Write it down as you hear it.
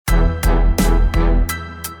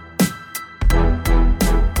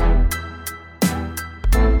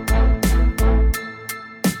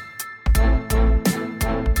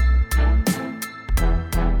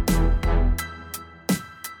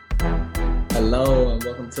Hello and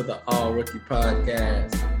welcome to the All Rookie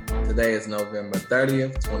Podcast. Today is November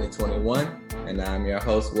 30th, 2021, and I'm your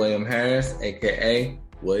host, William Harris, aka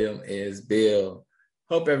William is Bill.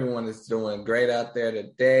 Hope everyone is doing great out there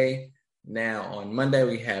today. Now, on Monday,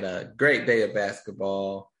 we had a great day of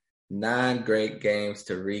basketball, 9 great games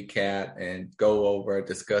to recap and go over,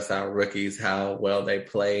 discuss our rookies, how well they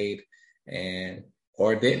played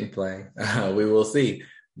or didn't play. We will see.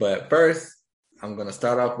 But first, I'm going to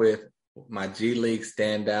start off with my G League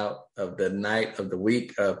standout of the night, of the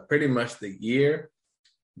week, of pretty much the year.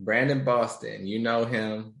 Brandon Boston, you know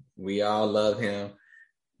him. We all love him.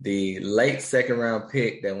 The late second round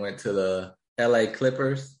pick that went to the LA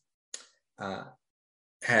Clippers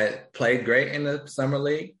had played great in the summer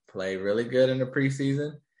league, played really good in the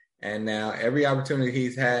preseason. And now every opportunity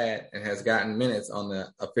he's had and has gotten minutes on the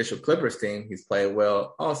official Clippers team, he's played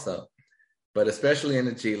well also. But especially in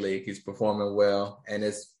the G League, he's performing well, and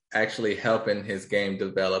it's actually helping his game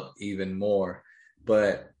develop even more.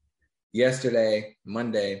 But yesterday,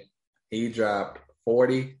 Monday, he dropped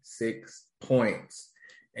 46 points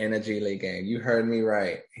in a G League game. You heard me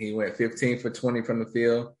right. He went 15 for 20 from the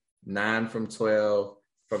field, 9 from 12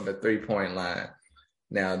 from the three-point line.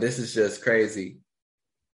 Now, this is just crazy.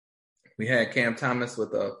 We had Cam Thomas with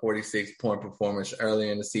a 46-point performance early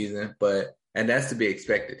in the season, and that's to be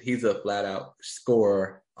expected. He's a flat-out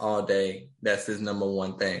scorer all day. That's his number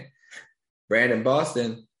one thing. Brandon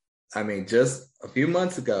Boston, just a few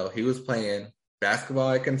months ago, he was playing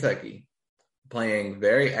basketball at Kentucky, playing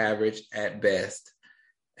very average at best.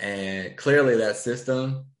 And clearly that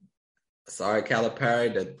system, sorry,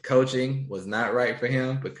 Calipari, the coaching was not right for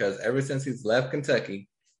him, because ever since he's left Kentucky,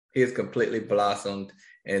 he has completely blossomed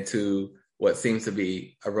into what seems to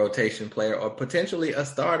be a rotation player or potentially a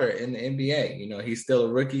starter in the NBA. You know, he's still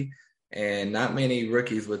a rookie, and not many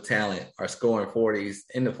rookies with talent are scoring 40s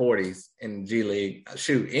in the G League,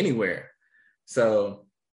 shoot, anywhere. So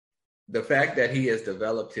the fact that he has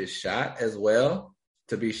developed his shot as well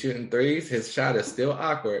to be shooting threes, his shot is still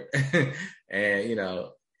awkward. And, you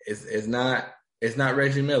know, it's not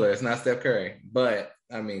Reggie Miller, it's not Steph Curry. But,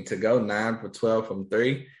 to go 9 for 12 from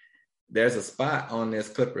 3, there's a spot on this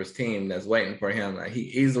Clippers team that's waiting for him. He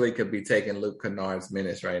easily could be taking Luke Kennard's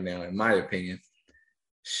minutes right now, in my opinion.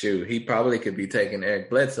 Shoot, he probably could be taking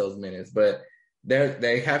Eric Bledsoe's minutes, but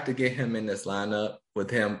they have to get him in this lineup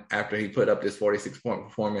with him after he put up this 46-point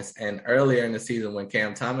performance. And earlier in the season, when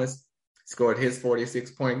Cam Thomas scored his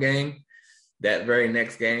 46-point game, that very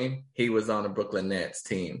next game, he was on the Brooklyn Nets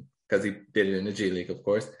team, because he did it in the G League, of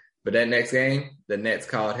course. But that next game, the Nets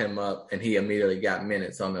called him up, and he immediately got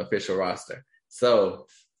minutes on the official roster. So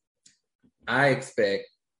I expect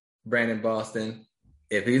Brandon Boston,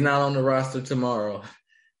 if he's not on the roster tomorrow,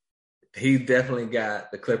 he definitely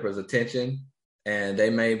got the Clippers' attention, and they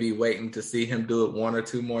may be waiting to see him do it 1 or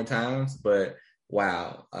 2 more times. But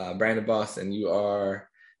wow, Brandon Boston, you are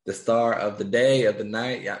the star of the day, of the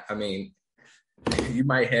night. You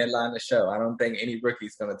might headline the show. I don't think any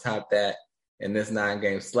rookie's going to top that in this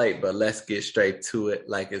 9-game slate, but let's get straight to it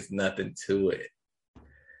like it's nothing to it.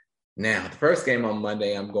 Now, the first game on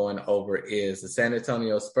Monday I'm going over is the San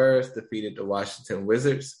Antonio Spurs defeated the Washington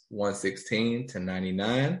Wizards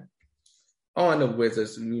 116-99. On the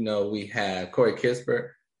Wizards, we have Corey Kispert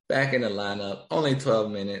back in the lineup, only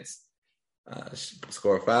 12 minutes,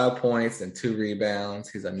 scored 5 points and 2 rebounds.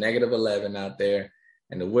 He's a negative 11 out there,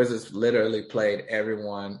 and the Wizards literally played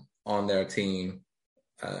everyone on their team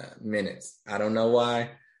minutes. I don't know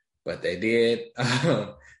why, but they did.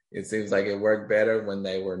 It seems like it worked better when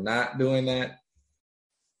they were not doing that.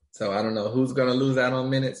 So I don't know who's going to lose out on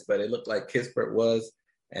minutes, but it looked like Kispert was.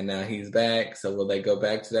 And now he's back. So will they go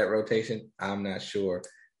back to that rotation? I'm not sure.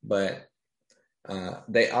 But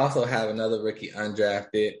they also have another rookie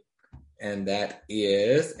undrafted, and that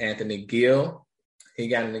is Anthony Gill. He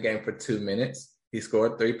got in the game for 2 minutes. He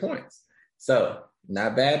scored 3 points. So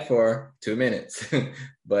not bad for 2 minutes,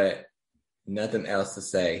 but nothing else to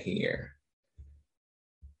say here.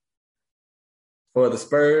 For the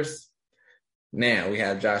Spurs, now we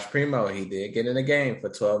have Josh Primo. He did get in the game for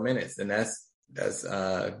 12 minutes, and that's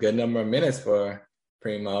a good number of minutes for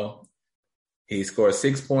Primo. He scored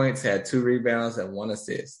 6 points, had 2 rebounds, and 1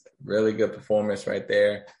 assist. Really good performance right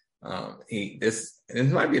there. This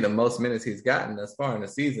might be the most minutes he's gotten thus far in the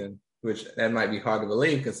season, which that might be hard to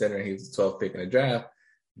believe considering he was the 12th pick in the draft.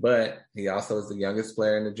 But he also is the youngest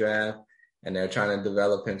player in the draft, and they're trying to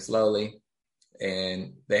develop him slowly.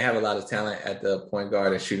 And they have a lot of talent at the point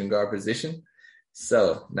guard and shooting guard position.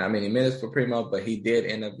 So not many minutes for Primo, but he did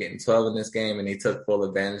end up getting 12 in this game, and he took full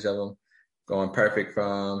advantage of them, going perfect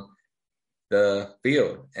from the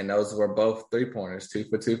field. And those were both 3-pointers, 2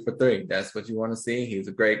 for 2 for 3. That's what you want to see. He's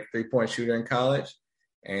a great 3-point shooter in college,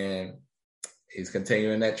 and he's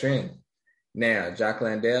continuing that trend. Now, Jock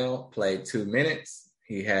Landale played 2 minutes.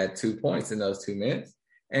 He had 2 points in those 2 minutes.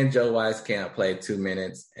 And Joe Wieskamp played 2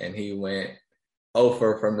 minutes, and he went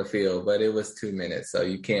 0 from the field, but it was 2 minutes. So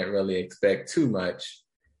you can't really expect too much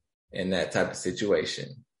in that type of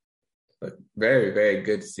situation. But very, very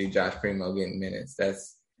good to see Josh Primo getting minutes.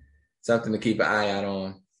 That's something to keep an eye out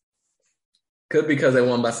on. Could be because they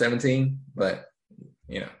won by 17, but,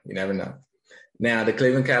 you never know. Now, the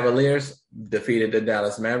Cleveland Cavaliers defeated the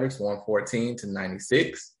Dallas Mavericks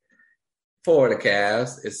 114-96. For the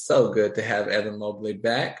Cavs, it's so good to have Evan Mobley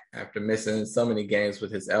back after missing so many games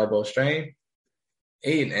with his elbow strain.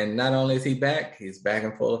 And not only is he back, he's back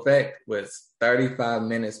in full effect with 35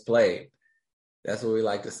 minutes played. That's what we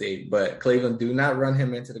like to see. But Cleveland, do not run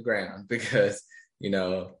him into the ground because,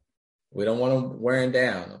 we don't want him wearing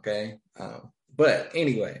down, okay? But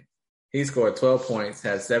anyway, he scored 12 points,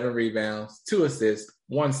 had 7 rebounds, 2 assists,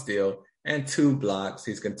 1 steal, and 2 blocks.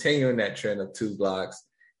 He's continuing that trend of 2 blocks.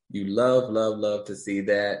 You love, love, love to see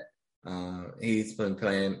that. He's been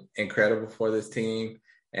playing incredible for this team.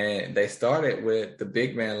 And they started with the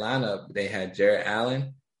big man lineup. They had Jarrett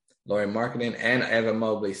Allen, Lauri Markkanen, and Evan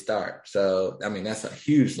Mobley start. So, that's a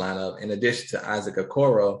huge lineup in addition to Isaac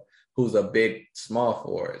Okoro, who's a big small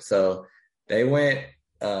forward. So they went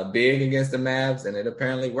big against the Mavs, and it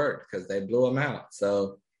apparently worked because they blew them out.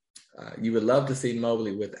 So you would love to see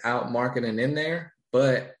Mobley without Markkanen in there,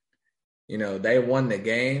 but, they won the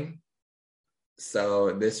game.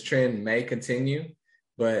 So this trend may continue,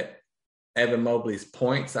 but Evan Mobley's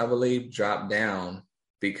points, I believe, dropped down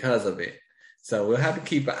because of it. So we'll have to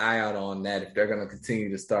keep an eye out on that if they're going to continue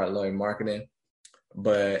to start Lauri Markkanen.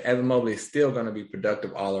 But Evan Mobley is still going to be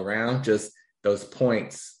productive all around. Just those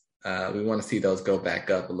points, we want to see those go back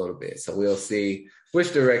up a little bit. So we'll see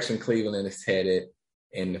which direction Cleveland is headed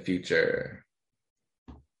in the future.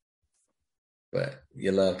 But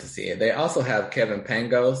you love to see it. They also have Kevin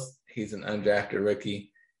Pangos. He's an undrafted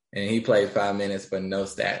rookie, and he played 5 minutes, but no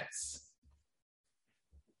stats.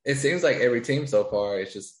 It seems like every team so far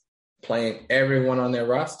is just playing everyone on their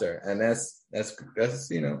roster, and that's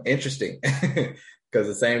interesting because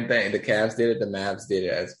the same thing, the Cavs did it, the Mavs did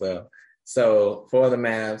it as well. So for the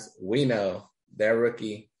Mavs, we know their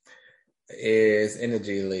rookie is in the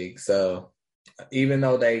G League. So even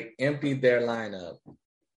though they emptied their lineup,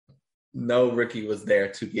 no rookie was there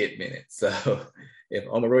to get minutes. So if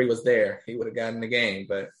Omarui was there, he would have gotten the game,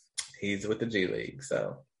 but he's with the G League.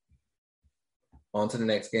 So on to the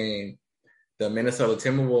next game. The Minnesota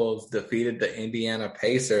Timberwolves defeated the Indiana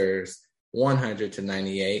Pacers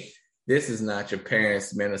 100-98. This is not your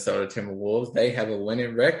parents' Minnesota Timberwolves. They have a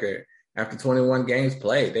winning record. After 21 games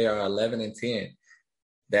played, they are 11-10.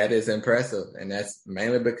 That is impressive, and that's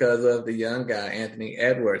mainly because of the young guy, Anthony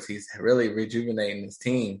Edwards. He's really rejuvenating his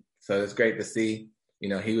team. So it's great to see.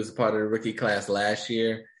 He was a part of the rookie class last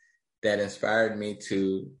year. That inspired me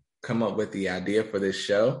to come up with the idea for this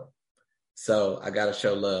show. So I got to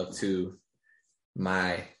show love to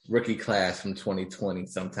my rookie class from 2020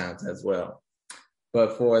 sometimes as well.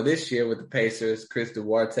 But for this year with the Pacers, Chris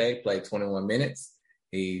Duarte played 21 minutes.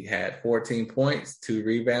 He had 14 points, 2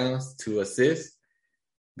 rebounds, 2 assists.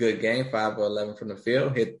 Good game, 5 of 11 from the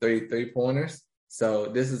field, hit 3 3-pointers. So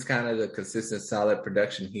this is kind of the consistent, solid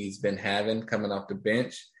production he's been having coming off the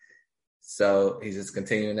bench. So he's just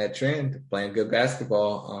continuing that trend, playing good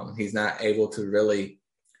basketball. He's not able to really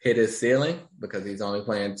hit his ceiling because he's only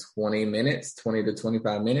playing 20 to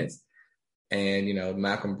 25 minutes. And,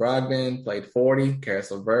 Malcolm Brogdon played 40.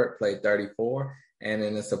 Karis LeVert played 34. And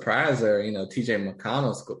in a surpriser, TJ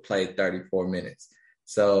McConnell played 34 minutes.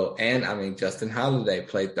 So, Justin Holiday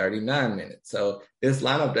played 39 minutes. So this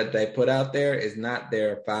lineup that they put out there is not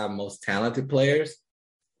their 5 most talented players,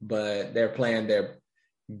 but they're playing their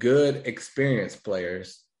good, experienced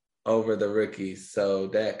players over the rookies. So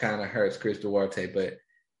that kind of hurts Chris Duarte. But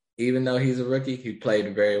even though he's a rookie, he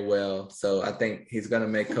played very well. So I think he's going to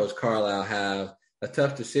make Coach Carlisle have a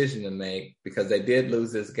tough decision to make because they did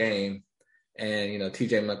lose this game. And,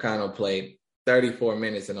 TJ McConnell played 34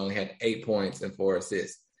 minutes and only had 8 points and 4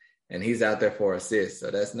 assists. And he's out there for assists.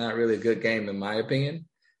 So that's not really a good game in my opinion,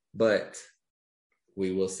 but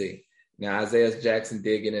we will see. Now, Isaiah Jackson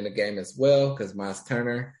did get in the game as well because Miles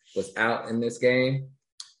Turner was out in this game.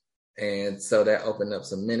 And so that opened up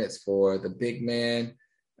some minutes for the big man.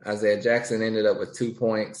 Isaiah Jackson ended up with 2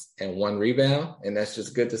 points and 1 rebound. And that's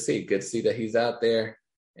just good to see. Good to see that he's out there.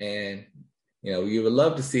 And, you would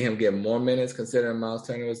love to see him get more minutes considering Miles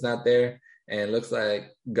Turner was not there. And it looks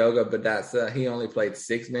like Goga Badatsa, he only played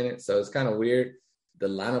 6 minutes. So it's kind of weird, the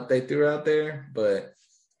lineup they threw out there. But,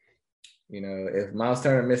 if Miles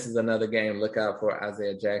Turner misses another game, look out for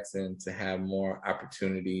Isaiah Jackson to have more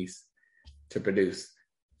opportunities to produce.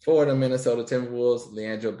 For the Minnesota Timberwolves,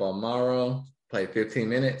 Leandro Balmaro played 15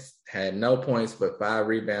 minutes, had no points, but 5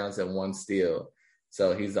 rebounds and 1 steal.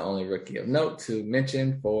 So he's the only rookie of note to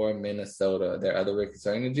mention for Minnesota. Their other rookies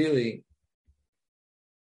are in the G League.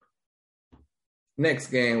 Next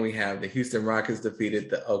game, we have the Houston Rockets defeated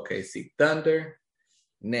the OKC Thunder.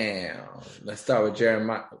 Now, let's start with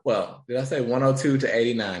Jeremiah. Well, did I say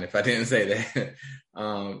 102-89 if I didn't say that?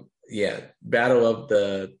 Battle of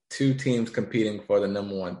the two teams competing for the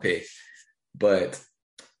number 1 pick. But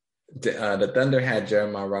the Thunder had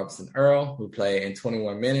Jeremiah Robinson-Earl, who played in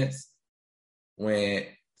 21 minutes, went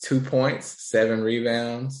 2 points, 7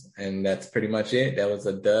 rebounds, and that's pretty much it. That was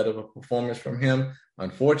a dud of a performance from him,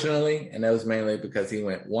 unfortunately, and that was mainly because he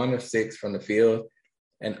went 1 of 6 from the field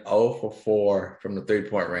and 0 for 4 from the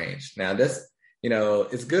 3-point range. Now, this,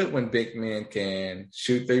 it's good when big men can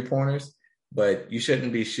shoot 3-pointers, but you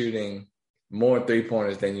shouldn't be shooting more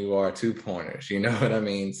 3-pointers than you are 2-pointers. You know what I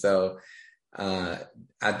mean? So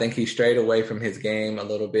I think he strayed away from his game a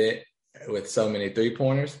little bit with so many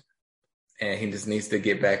 3-pointers. And he just needs to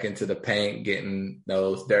get back into the paint, getting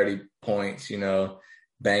those dirty points,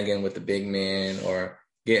 banging with the big men or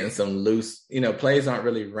getting some loose, plays aren't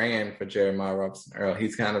really ran for Jeremiah Robinson-Earl.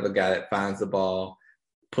 He's kind of a guy that finds the ball,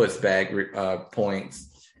 puts back points,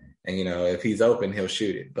 and, if he's open, he'll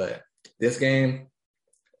shoot it. But this game,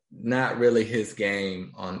 not really his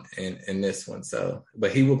game in this one. So,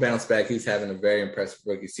 but he will bounce back. He's having a very impressive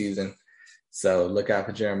rookie season. So look out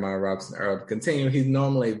for Jeremiah Robinson-Earl to continue. He's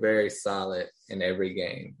normally very solid in every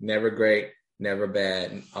game. Never great, never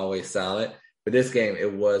bad, and always solid. But this game,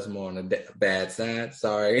 it was more on the bad side.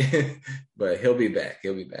 Sorry. But he'll be back.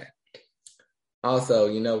 He'll be back.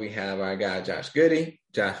 Also, we have our guy, Josh Giddey.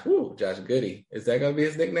 Josh Giddey. Is that going to be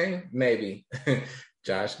his nickname? Maybe.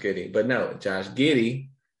 Josh Giddey. But no, Josh Giddey.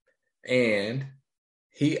 And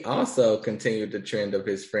he also continued the trend of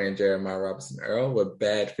his friend Jeremiah Robinson-Earl with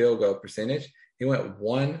bad field goal percentage. He went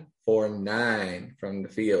 1 for 9 from the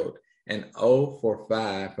field and 0 for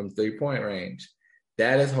 5 from 3-point range.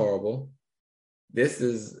 That is horrible. This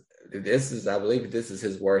is, I believe this is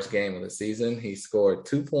his worst game of the season. He scored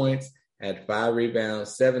 2 points, had 5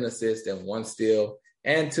 rebounds, 7 assists, and 1 steal,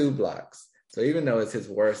 and 2 blocks. So even though it's his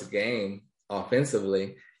worst game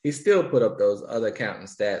offensively, he still put up those other counting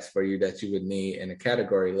stats for you that you would need in a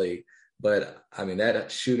category league. But,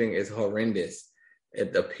 that shooting is horrendous.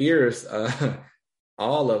 It appears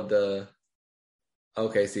all of the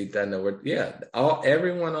OKC Thunder were,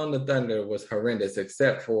 everyone on the Thunder was horrendous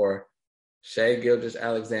except for Shai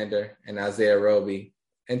Gilgeous-Alexander and Isaiah Roby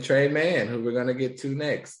and Tre Mann, who we're going to get to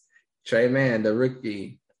next. Tre Mann, the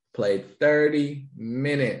rookie, played 30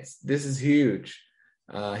 minutes. This is huge.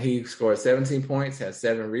 He scored 17 points, had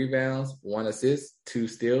 7 rebounds, 1 assist, 2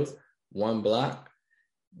 steals, 1 block.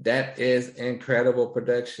 That is incredible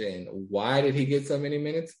production. Why did he get so many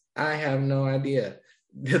minutes? I have no idea.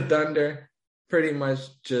 The Thunder pretty much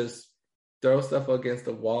just throw stuff against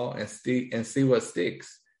the wall and see what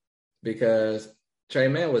sticks, because Tre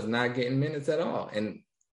Mann was not getting minutes at all. And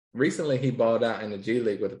recently he balled out in the G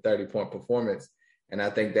League with a 30-point performance. And I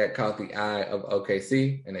think that caught the eye of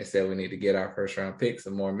OKC, and they said we need to get our first-round pick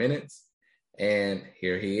some more minutes. And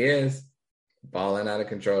here he is, balling out of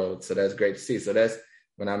control. So that's great to see. So that's,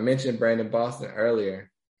 when I mentioned Brandon Boston earlier,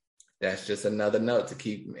 that's just another note to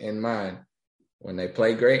keep in mind. When they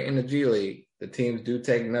play great in the G League, the teams do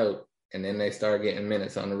take note, and then they start getting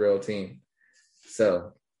minutes on the real team.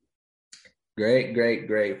 So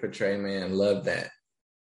great for Tre Mann. Love that.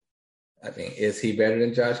 Is he better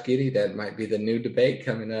than Josh Giddey? That might be the new debate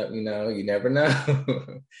coming up. You never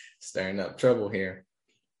know. Stirring up trouble here.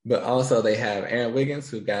 But also they have Aaron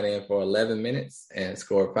Wiggins, who got in for 11 minutes and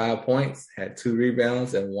scored 5 points, had 2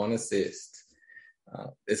 rebounds and 1 assist.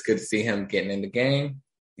 It's good to see him getting in the game.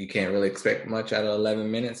 You can't really expect much out of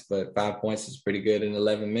 11 minutes, but 5 points is pretty good in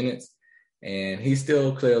 11 minutes. And he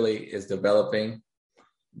still clearly is developing,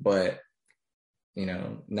 but,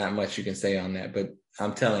 not much you can say on that. But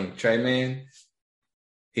I'm telling you, Tre Mann,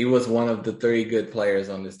 he was one of the 3 good players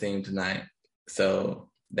on this team tonight. So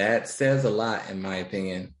that says a lot, in my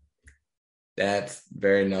opinion. That's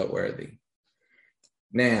very noteworthy.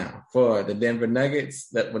 Now, for the Denver Nuggets,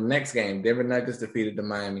 the next game, Denver Nuggets defeated the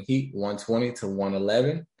Miami Heat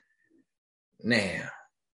 120-111. Now,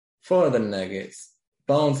 for the Nuggets,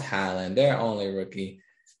 Bones Highland, their only rookie,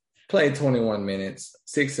 played 21 minutes,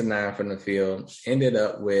 6 of 9 from the field, ended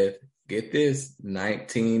up with, get this,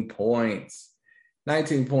 19 points.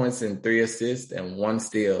 19 points and 3 assists and 1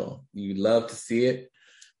 steal. You love to see it.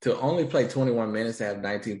 To only play 21 minutes and have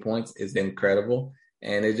 19 points is incredible.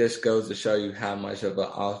 And it just goes to show you how much of an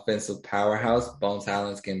offensive powerhouse Bones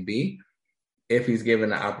Hyland can be if he's given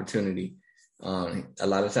the opportunity. A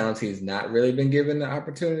lot of times he's not really been given the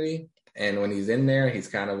opportunity. And when he's in there, he's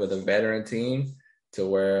kind of with a veteran team to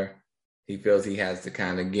where he feels he has to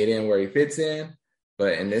kind of get in where he fits in.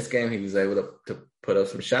 But in this game, he was able to put up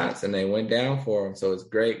some shots and they went down for him. So it's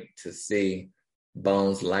great to see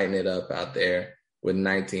Bones lighting it up out there with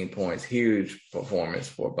 19 points. Huge performance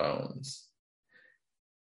for Bones.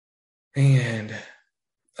 And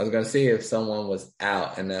I was going to see if someone was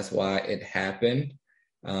out, and that's why it happened.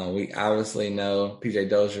 We obviously know PJ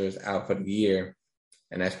Dozier is out for the year,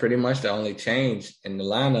 and that's pretty much the only change in the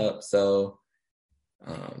lineup. So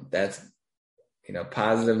that's,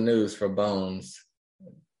 positive news for Bones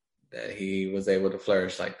that he was able to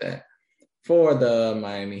flourish like that. For the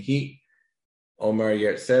Miami Heat, Omer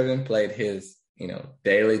Yurtseven played his,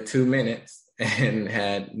 daily 2 minutes and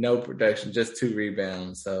had no production, just 2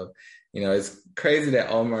 rebounds. So, it's crazy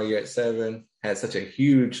that Omer Yurtseven had such a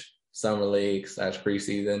huge summer league /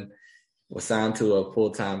 preseason, was signed to a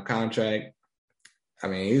full-time contract. I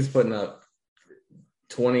mean, he's putting up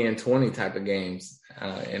 20 and 20 type of games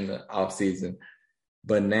in the offseason.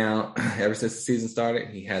 But now, ever since the season started,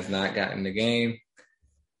 he has not gotten the game.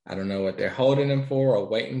 I don't know what they're holding him for or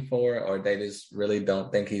waiting for, or they just really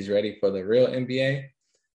don't think he's ready for the real NBA.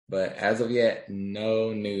 But as of yet,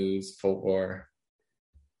 no news for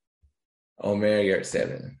Omer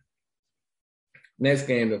Yurtseven. Next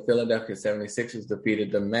game, the Philadelphia 76ers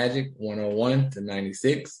defeated the Magic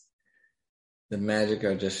 101-96. The Magic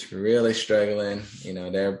are just really struggling.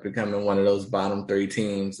 They're becoming one of those bottom 3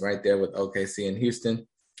 teams right there with OKC and Houston.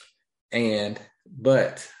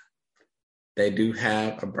 But they do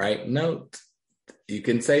have a bright note. You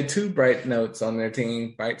can say 2 bright notes on their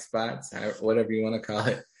team, bright spots, whatever you want to call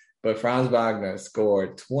it. But Franz Wagner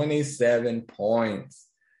scored 27 points.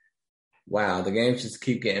 Wow, the games just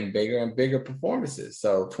keep getting bigger and bigger performances.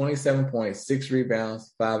 So 27 points, 6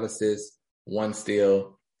 rebounds, 5 assists, 1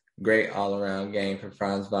 steal. Great all-around game for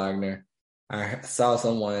Franz Wagner. I saw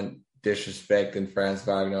someone disrespecting Franz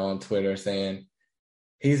Wagner on Twitter saying,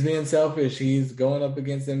 he's being selfish. He's going up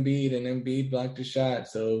against Embiid, and Embiid blocked the shot.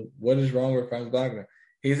 So what is wrong with Franz Wagner?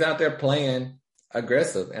 He's out there playing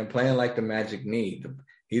aggressive and playing like the Magic need.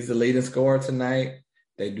 He's the leading scorer tonight.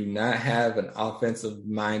 They do not have an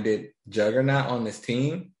offensive-minded juggernaut on this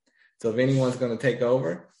team. So if anyone's going to take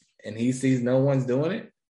over and he sees no one's doing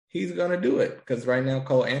it, he's going to do it, because right now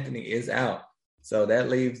Cole Anthony is out. So that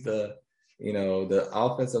leaves the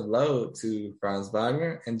offensive load to Franz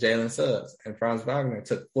Wagner and Jalen Suggs. And Franz Wagner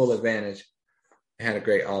took full advantage and had a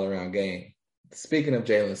great all-around game. Speaking of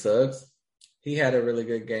Jalen Suggs, he had a really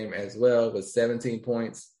good game as well with 17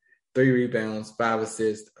 points, 3 rebounds, 5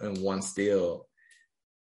 assists, and 1 steal.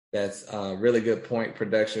 That's really good point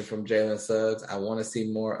production from Jalen Suggs. I want to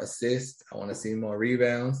see more assists. I want to see more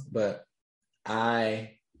rebounds, but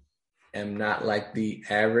I am not like the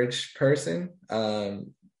average person,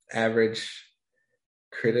 average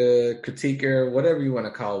critiquer, whatever you want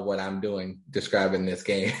to call what I'm doing, describing this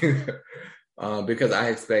game, because I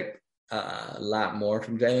expect a lot more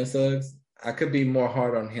from Jalen Suggs. I could be more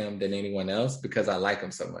hard on him than anyone else because I like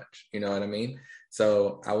him so much. You know what I mean?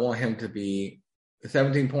 So I want him to be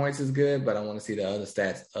 17 points is good, but I want to see the other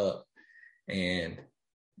stats up. And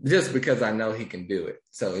just because I know he can do it.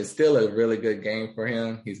 So it's still a really good game for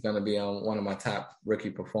him. He's going to be on one of my top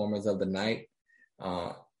rookie performers of the night.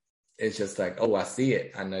 It's just like, oh, I see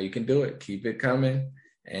it. I know you can do it. Keep it coming.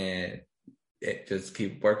 And just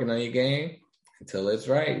keep working on your game until it's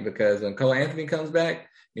right. Because when Cole Anthony comes back,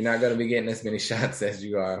 you're not going to be getting as many shots as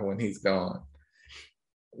you are when he's gone.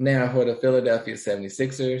 Now for the Philadelphia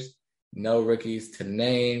 76ers, no rookies to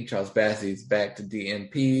name. Charles Bassey's back to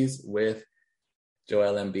DNPs with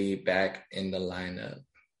Joel Embiid back in the lineup.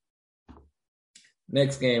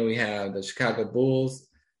 Next game, we have the Chicago Bulls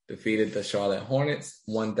defeated the Charlotte Hornets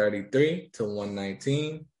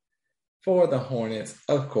 133-119. For the Hornets,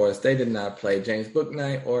 of course, they did not play James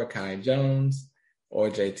Bouknight or Kai Jones or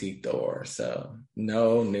JT Thor. So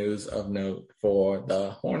no news of note for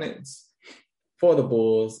the Hornets. For the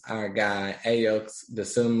Bulls, our guy Ayo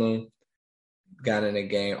Dosunmu got in the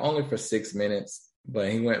game only for 6 minutes, but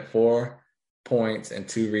he went 4 points and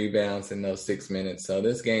 2 rebounds in those 6 minutes. So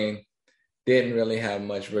this game didn't really have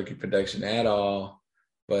much rookie production at all,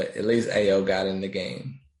 but at least Ayo got in the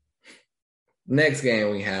game. Next game,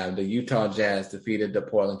 we have the Utah Jazz defeated the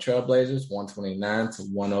Portland Trailblazers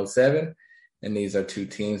 129-107. And these are two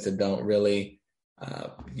teams that don't really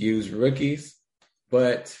use rookies.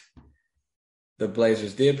 But the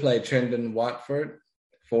Blazers did play Trendon Watford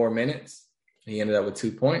 4 minutes. He ended up with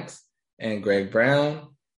 2 points. And Greg Brown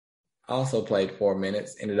also played 4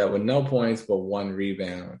 minutes, ended up with no points but 1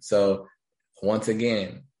 rebound. So once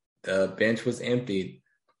again, the bench was emptied.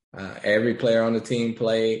 Every player on the team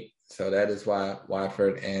played. So that is why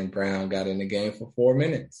Watford and Brown got in the game for 4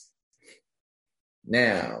 minutes.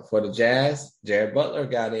 Now, for the Jazz, Jared Butler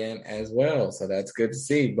got in as well. So that's good to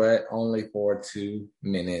see, but only for 2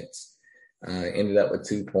 minutes. Ended up with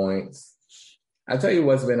 2 points. I'll tell you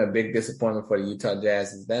what's been a big disappointment for the Utah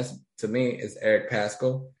Jazz to me, is Eric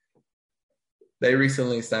Paschall. They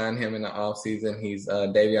recently signed him in the offseason. He's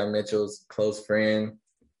Davion Mitchell's close friend.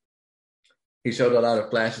 He showed a lot of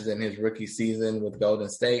flashes in his rookie season with Golden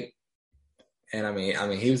State. And I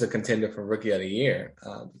mean, he was a contender for Rookie of the Year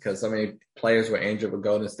because so many players were injured with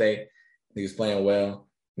Golden State. He was playing well.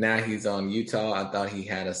 Now he's on Utah. I thought he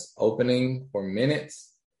had an opening for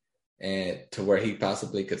minutes and to where he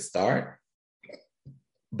possibly could start.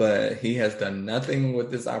 But he has done nothing with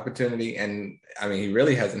this opportunity. And I mean, he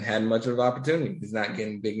really hasn't had much of an opportunity. He's not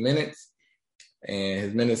getting big minutes, and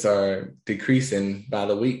his minutes are decreasing by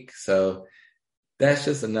the week. So that's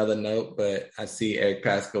just another note. But I see Eric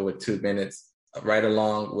Paschall with 2 minutes right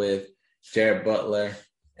along with Jared Butler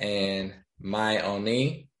and Mai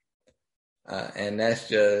Oni. And that's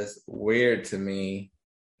just weird to me.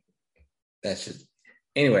 That's just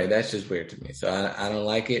weird to me. So I don't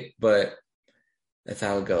like it, but that's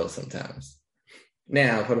how it goes sometimes.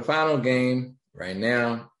 Now, for the final game, right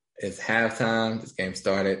now, it's halftime. This game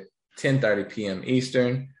started 10:30 p.m.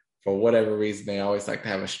 Eastern. For whatever reason, they always like to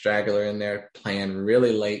have a straggler in there playing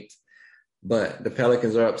really late. But the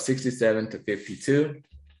Pelicans are up 67-52.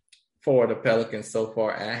 For the Pelicans so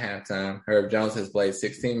far at halftime, Herb Jones has played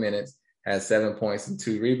 16 minutes, has 7 points and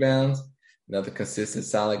 2 rebounds. Another consistent,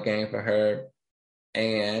 solid game for Herb.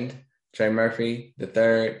 And Trey Murphy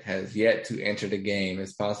III has yet to enter the game.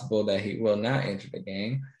 It's possible that he will not enter the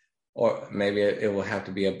game, or maybe it will have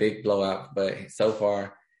to be a big blowout. But so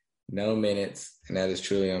far, no minutes, and that is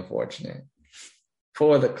truly unfortunate.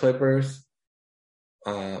 For the Clippers,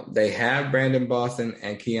 they have Brandon Boston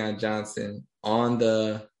and Keon Johnson on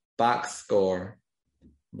the box score,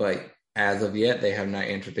 but as of yet, they have not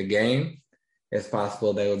entered the game. It's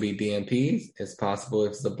possible they will be DNPs. It's possible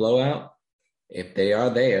it's a blowout. If they are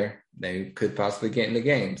there, they could possibly get in the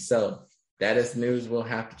game. So that is news we'll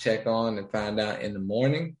have to check on and find out in the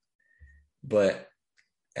morning. But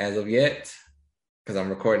as of yet, because I'm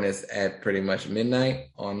recording this at pretty much midnight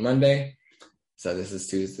on Monday, so this is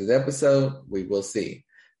Tuesday's episode, we will see.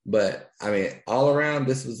 But, I mean, all around,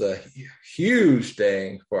 this was a huge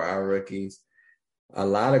thing for our rookies. A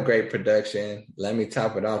lot of great production. Let me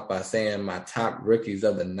top it off by saying my top rookies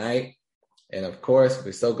of the night. And, of course,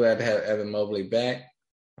 we're so glad to have Evan Mobley back.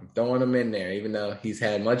 I'm throwing him in there, even though he's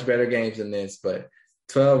had much better games than this. But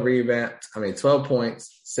 12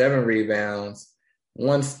 points, 7 rebounds,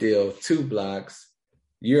 1 steal, 2 blocks.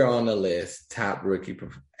 You're on the list. Top rookie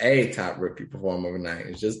performer overnight.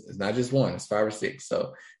 It's not just one. It's 5 or 6.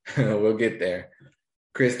 So we'll get there.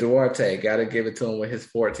 Chris Duarte, got to give it to him with his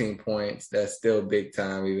 14 points. That's still big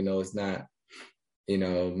time, even though it's not,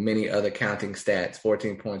 many other counting stats.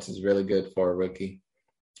 14 points is really good for a rookie.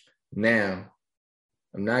 Now,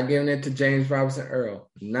 I'm not giving it to James Robinson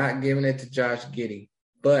Earl. I'm not giving it to Josh Giddey.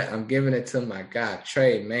 But I'm giving it to my guy,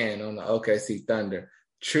 Trey Mann on the OKC Thunder.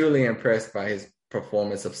 Truly impressed by his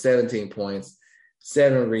performance of 17 points,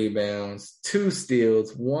 7 rebounds, 2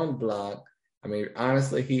 steals, 1 block. I mean,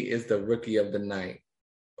 honestly, he is the rookie of the night.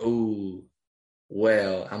 Ooh,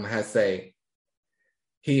 well, I'm going to say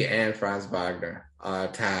he and Franz Wagner are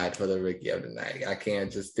tied for the rookie of the night. I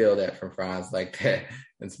can't just steal that from Franz like that.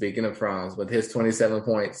 And speaking of Franz, with his 27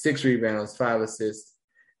 points, 6 rebounds, 5 assists,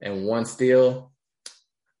 and 1 steal,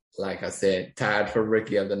 like I said, tied for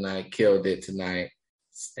rookie of the night, killed it tonight.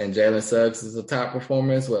 And Jalen Suggs is a top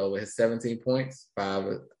performer as well with his 17 points,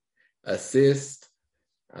 5 assists.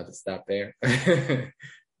 I'll just stop there.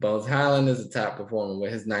 Bones Highland is a top performer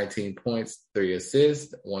with his 19 points, 3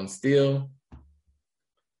 assists, 1 steal.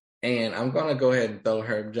 And I'm going to go ahead and throw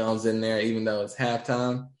Herb Jones in there, even though it's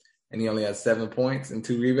halftime and he only has 7 points and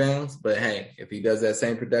 2 rebounds. But hey, if he does that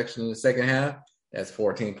same production in the second half, that's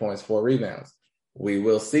 14 points, 4 rebounds. We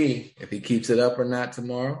will see if he keeps it up or not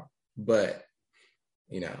tomorrow. But,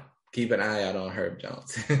 keep an eye out on Herb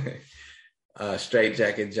Jones. Straight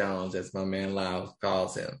Jacket Jones, as my man Lyle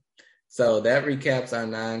calls him. So that recaps our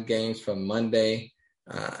 9 games from Monday.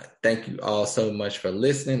 Thank you all so much for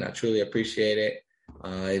listening. I truly appreciate it.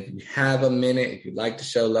 If you have a minute, if you like the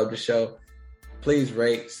show, love the show, please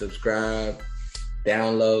rate, subscribe,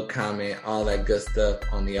 download, comment, all that good stuff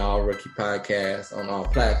on the All Rookie Podcast on all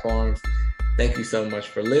platforms. Thank you so much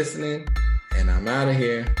for listening, and I'm out of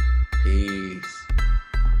here. Peace.